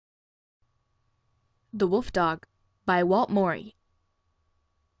The Wolf Dog by Walt Morey.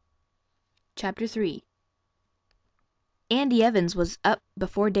 Chapter 3. Andy Evans was up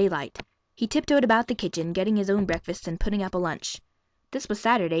before daylight. He tiptoed about the kitchen, getting his own breakfast and putting up a lunch. This was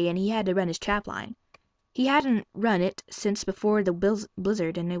Saturday, and he had to run his trap line. He hadn't run it since before the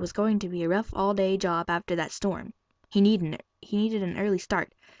blizzard, and it was going to be a rough all-day job after that storm. He needed an early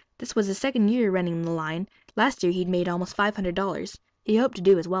start. This was his second year running the line. Last year he'd made almost $500. He hoped to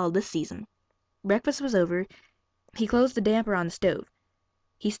do as well this season. Breakfast was over. He closed the damper on the stove.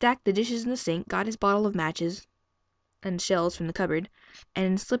 He stacked the dishes in the sink, got his bottle of matches and shells from the cupboard,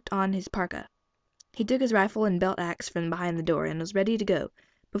 and slipped on his parka. He took his rifle and belt axe from behind the door and was ready to go.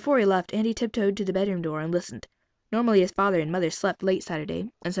 Before he left, Andy tiptoed to the bedroom door and listened. Normally his father and mother slept late Saturday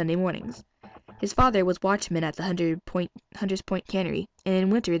and Sunday mornings. His father was watchman at the Hunter's Point cannery, and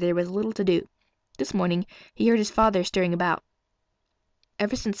in winter there was little to do. This morning he heard his father stirring about.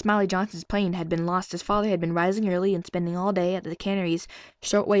 Ever since Smiley Johnson's plane had been lost, his father had been rising early and spending all day at the cannery's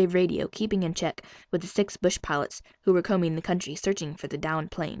shortwave radio, keeping in check with the 6 bush pilots who were combing the country searching for the downed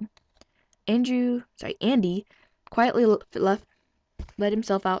plane. Andy quietly let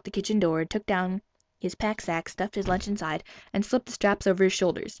himself out the kitchen door, took down his pack sack, stuffed his lunch inside, and slipped the straps over his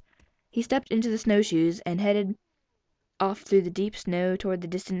shoulders. He stepped into the snowshoes and headed off through the deep snow toward the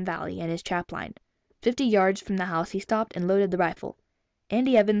distant valley and his trap line. 50 yards from the house he stopped and loaded the rifle.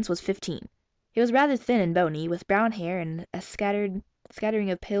 Andy Evans was 15. He was rather thin and bony, with brown hair and a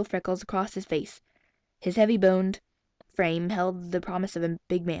scattering of pale freckles across his face. His heavy-boned frame held the promise of a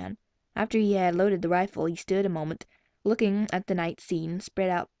big man. After he had loaded the rifle, he stood a moment, looking at the night scene spread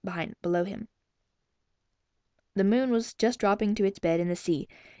out below him. The moon was just dropping to its bed in the sea.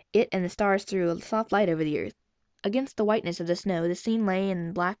 It and the stars threw a soft light over the earth. Against the whiteness of the snow, the scene lay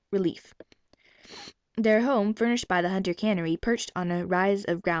in black relief. Their home, furnished by the Hunter cannery, perched on a rise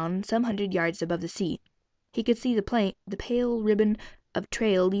of ground some 100 yards above the sea. He could see the pale ribbon of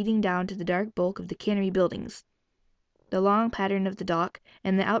trail leading down to the dark bulk of the cannery buildings, the long pattern of the dock,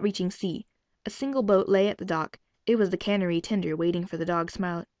 and the outreaching sea. A single boat lay at the dock. It was the cannery tender waiting for the dog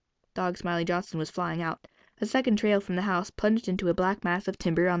Smiley Johnson was flying out. A second trail from the house plunged into a black mass of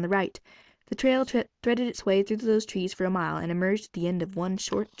timber on the right. The trail threaded its way through those trees for a mile and emerged at the end of one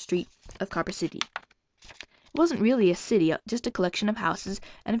short street of Copper City. It wasn't really a city, just a collection of houses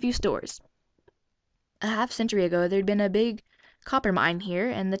and a few stores. A half-century ago there'd been a big copper mine here,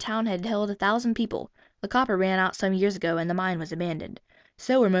 and the town had held 1,000 people. The copper ran out some years ago, and the mine was abandoned.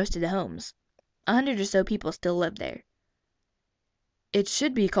 So were most of the homes. 100 or so people still lived there. "It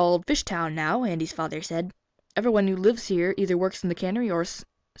should be called Fishtown now," Andy's father said. "Everyone who lives here either works in the cannery or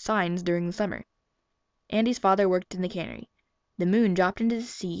signs during the summer." Andy's father worked in the cannery. The moon dropped into the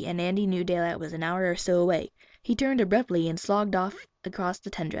sea, and Andy knew daylight was an hour or so away. He turned abruptly and slogged off across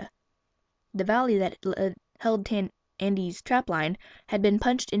the tundra. The valley that held Andy's trap line had been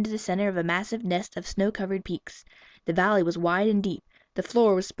punched into the center of a massive nest of snow-covered peaks. The valley was wide and deep. The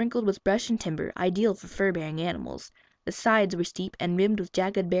floor was sprinkled with brush and timber, ideal for fur-bearing animals. The sides were steep and rimmed with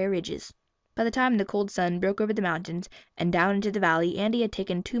jagged bare ridges. By the time the cold sun broke over the mountains and down into the valley, Andy had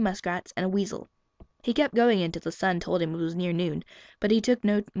taken 2 muskrats and a weasel. He kept going until the sun told him it was near noon, but he took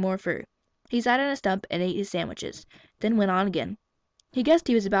no more fur. He sat on a stump and ate his sandwiches, then went on again. He guessed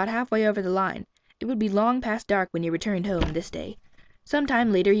he was about halfway over the line. It would be long past dark when he returned home this day. Some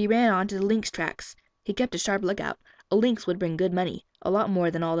time later he ran on to the lynx tracks. He kept a sharp lookout. A lynx would bring good money, a lot more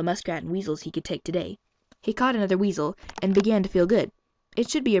than all the muskrat and weasels he could take today. He caught another weasel and began to feel good. It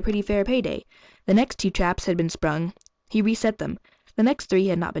should be a pretty fair payday. The next 2 traps had been sprung. He reset them. The next 3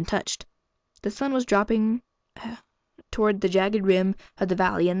 had not been touched. The sun was dropping toward the jagged rim of the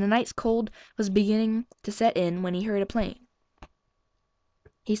valley, and the night's cold was beginning to set in when he heard a plane.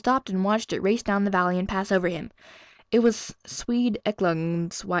 He stopped and watched it race down the valley and pass over him. It was Swede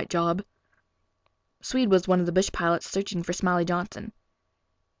Eklund's white job. Swede was one of the bush pilots searching for Smiley Johnson.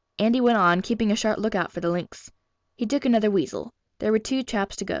 Andy went on, keeping a sharp lookout for the lynx. He took another weasel. There were 2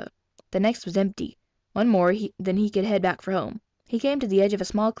 traps to go. The next was empty. One more, then he could head back for home. He came to the edge of a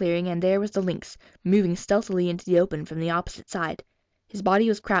small clearing, and there was the lynx, moving stealthily into the open from the opposite side. His body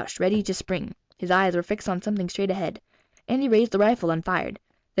was crouched, ready to spring. His eyes were fixed on something straight ahead. Andy raised the rifle and fired.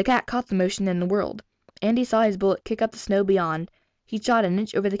 The cat caught the motion and whirled. Andy saw his bullet kick up the snow beyond. He shot an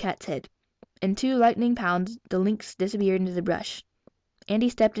inch over the cat's head. In 2 lightning pounds, the lynx disappeared into the brush. Andy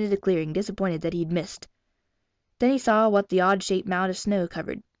stepped into the clearing, disappointed that he'd missed. Then he saw what the odd-shaped mound of snow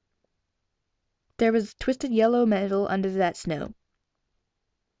covered. There was twisted yellow metal under that snow.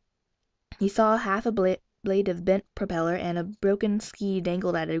 He saw half a blade of bent propeller, and a broken ski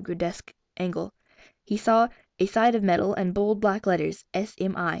dangled at a grotesque angle. He saw a side of metal and bold black letters,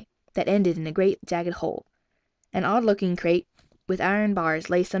 SMI. that ended in a great jagged hole. An odd-looking crate with iron bars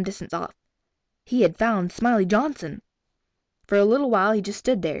lay some distance off. He had found Smiley Johnson! For a little while he just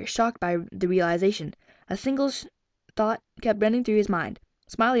stood there, shocked by the realization. A single thought kept running through his mind.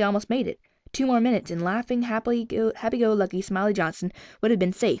 Smiley almost made it. 2 more minutes, and laughing, happy-go-lucky Smiley Johnson would have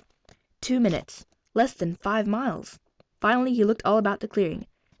been safe. 2 minutes. Less than 5 miles. Finally he looked all about the clearing.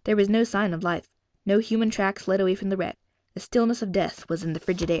 There was no sign of life. No human tracks led away from the wreck. The stillness of death was in the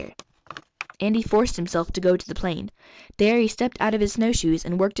frigid air. Andy forced himself to go to the plain. There he stepped out of his snowshoes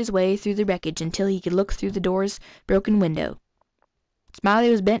and worked his way through the wreckage until he could look through the door's broken window. Smiley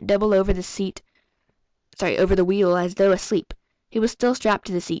was bent double over the wheel as though asleep. He was still strapped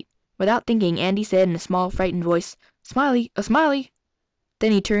to the seat. Without thinking, Andy said in a small, frightened voice, "Smiley! Smiley!"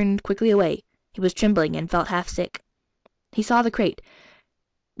 Then he turned quickly away. He was trembling and felt half sick. He saw the crate,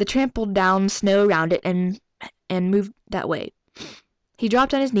 the trampled down snow around it, and moved that way. He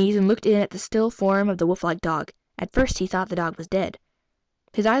dropped on his knees and looked in at the still form of the wolf-like dog. At first he thought the dog was dead.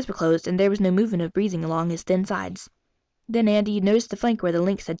 His eyes were closed, and there was no movement of breathing along his thin sides. Then Andy noticed the flank where the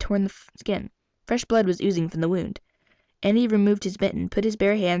lynx had torn the skin. Fresh blood was oozing from the wound. Andy removed his mitten, put his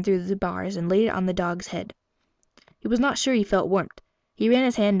bare hand through the bars, and laid it on the dog's head. He was not sure he felt warmth. He ran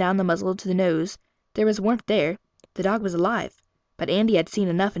his hand down the muzzle to the nose. There was warmth there. The dog was alive. But Andy had seen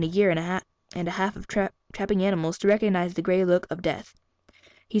enough in a year and a half of trapping animals to recognize the gray look of death.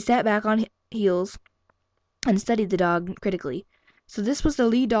 He sat back on heels and studied the dog critically. So this was the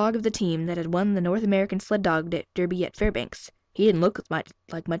lead dog of the team that had won the North American Sled Dog Derby at Fairbanks. He didn't look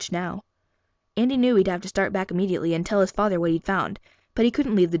like much now. Andy knew he'd have to start back immediately and tell his father what he'd found, but he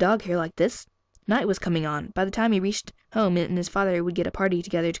couldn't leave the dog here like this. Night was coming on. By the time he reached home and his father would get a party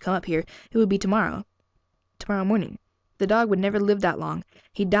together to come up here, it would be tomorrow morning. The dog would never live that long.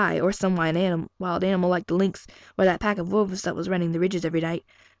 He'd die, or some wild animal like the lynx or that pack of wolves that was running the ridges every night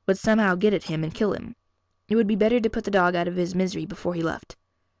would somehow get at him and kill him. It would be better to put the dog out of his misery before he left.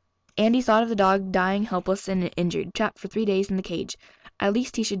 Andy thought of the dog dying helpless and injured, trapped for 3 days in the cage. At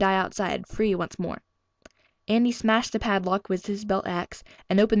least he should die outside, free once more. Andy smashed the padlock with his belt axe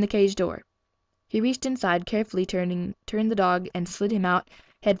and opened the cage door. He reached inside, carefully turned the dog and slid him out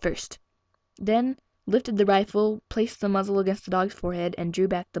head first. Then lifted the rifle, placed the muzzle against the dog's forehead, and drew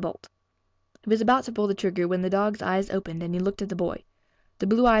back the bolt. He was about to pull the trigger when the dog's eyes opened and he looked at the boy. The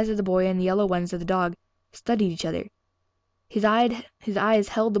blue eyes of the boy and the yellow ones of the dog studied each other. His eyes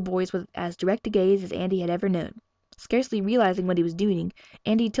held the boy's with as direct a gaze as Andy had ever known. Scarcely realizing what he was doing,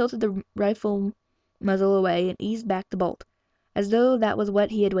 Andy tilted the rifle muzzle away and eased back the bolt. As though that was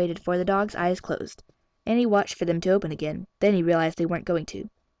what he had waited for, the dog's eyes closed. Andy watched for them to open again. Then he realized they weren't going to.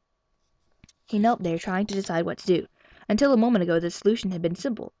 He knelt there, trying to decide what to do. Until a moment ago, the solution had been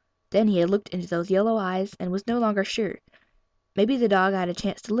simple. Then he had looked into those yellow eyes and was no longer sure. Maybe the dog had a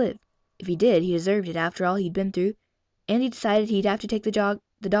chance to live. If he did, he deserved it after all he'd been through. Andy decided he'd have to take the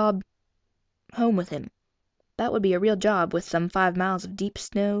dog home with him. That would be a real job, with some 5 miles of deep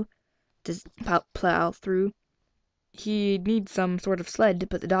snow to plow through. He'd need some sort of sled to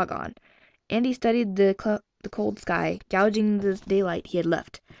put the dog on. Andy studied the cold sky, gouging the daylight he had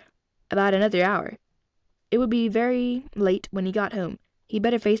left. About another hour. It would be very late when he got home. He'd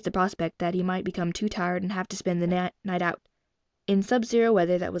better face the prospect that he might become too tired and have to spend the night out. In sub-zero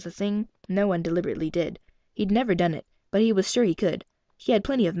weather, that was a thing no one deliberately did. He'd never done it, but he was sure he could. He had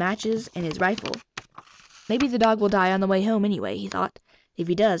plenty of matches and his rifle. Maybe the dog will die on the way home anyway, he thought. If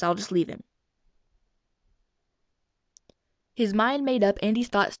he does, I'll just leave him. His mind made up, Andy's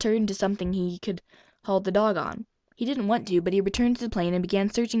thoughts turned to something he could haul the dog on. He didn't want to, but he returned to the plane and began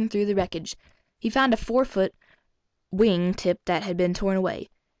searching through the wreckage. He found a 4-foot wing tip that had been torn away.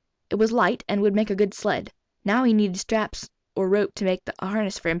 It was light and would make a good sled. Now he needed straps or rope to make a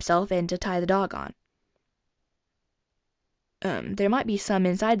harness for himself and to tie the dog on. There might be some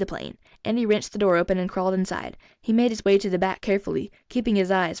inside the plane. Andy wrenched the door open and crawled inside. He made his way to the back carefully, keeping his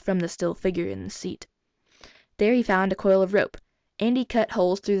eyes from the still figure in the seat. There he found a coil of rope. Andy cut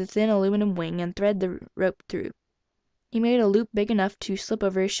holes through the thin aluminum wing and thread the rope through. He made a loop big enough to slip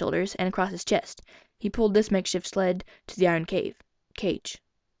over his shoulders and across his chest. He pulled this makeshift sled to the iron cage.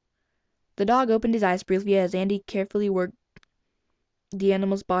 The dog opened his eyes briefly as Andy carefully worked the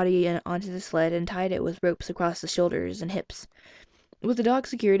animal's body onto the sled and tied it with ropes across the shoulders and hips. With the dog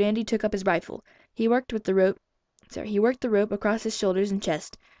secured, Andy took up his rifle. He worked the rope across his shoulders and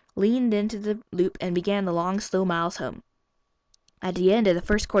chest, leaned into the loop, and began the long, slow miles home. At the end of the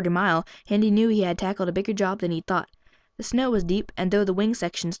first quarter mile, Andy knew he had tackled a bigger job than he'd thought. The snow was deep, and though the wing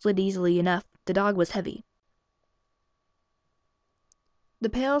section slid easily enough, the dog was heavy. The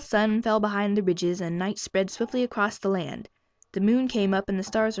pale sun fell behind the ridges, and night spread swiftly across the land. The moon came up and the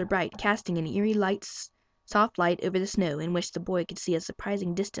stars were bright, casting an eerie soft light over the snow in which the boy could see a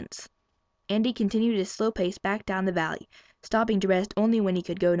surprising distance. Andy continued his slow pace back down the valley, stopping to rest only when he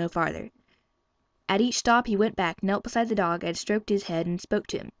could go no farther. At each stop he went back, knelt beside the dog, and stroked his head and spoke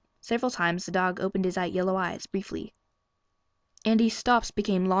to him. Several times the dog opened his yellow eyes briefly. Andy's stops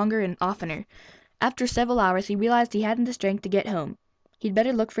became longer and oftener. After several hours he realized he hadn't the strength to get home. He'd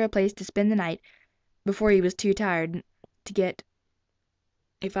better look for a place to spend the night before he was too tired to get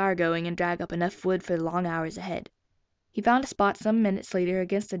a fire going and drag up enough wood for the long hours ahead. He found a spot some minutes later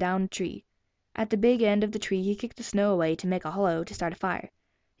against a downed tree. At the big end of the tree he kicked the snow away to make a hollow to start a fire.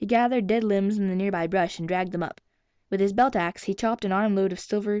 He gathered dead limbs in the nearby brush and dragged them up. With his belt axe he chopped an armload of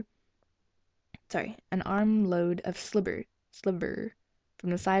slibber from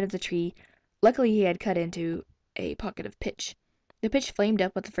the side of the tree. Luckily he had cut into a pocket of pitch. The pitch flamed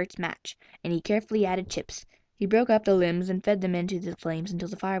up with the first match, and he carefully added chips. He broke up the limbs and fed them into the flames until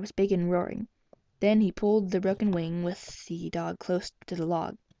the fire was big and roaring. Then he pulled the broken wing with the dog close to the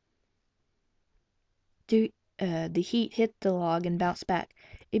log. The heat hit the log and bounced back.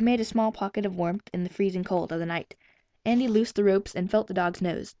 It made a small pocket of warmth in the freezing cold of the night. Andy loosed the ropes and felt the dog's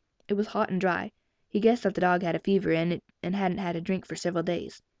nose. It was hot and dry. He guessed that the dog had a fever and hadn't had a drink for several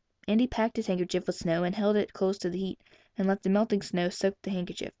days. Andy packed his handkerchief with snow and held it close to the heat and let the melting snow soak the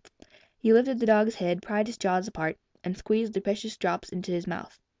handkerchief. He lifted the dog's head, pried his jaws apart, and squeezed the precious drops into his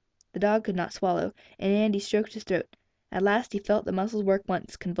mouth. The dog could not swallow, and Andy stroked his throat. At last he felt the muscles work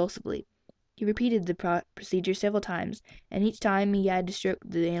once, convulsively. He repeated the procedure several times, and each time he had to stroke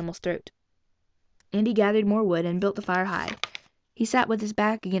the animal's throat. Andy gathered more wood and built the fire high. He sat with his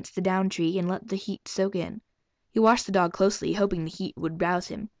back against the down tree and let the heat soak in. He watched the dog closely, hoping the heat would rouse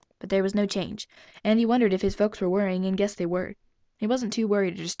him, but there was no change. Andy wondered if his folks were worrying, and guessed they were. He wasn't too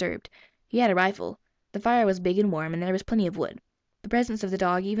worried or disturbed. He had a rifle. The fire was big and warm, and there was plenty of wood. The presence of the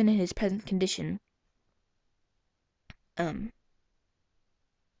dog, even in his present condition,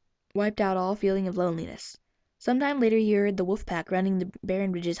 wiped out all feeling of loneliness. Some time later he heard the wolf pack running the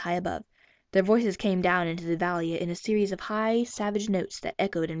barren ridges high above. Their voices came down into the valley in a series of high, savage notes that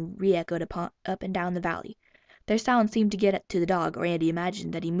echoed and re-echoed up and down the valley. Their sound seemed to get to the dog, or Andy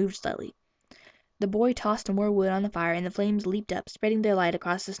imagined that he moved slightly. The boy tossed more wood on the fire, and the flames leaped up, spreading their light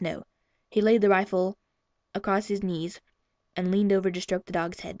across the snow. He laid the rifle across his knees and leaned over to stroke the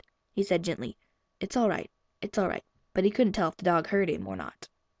dog's head. He said gently, "It's all right, it's all right," but he couldn't tell if the dog heard him or not.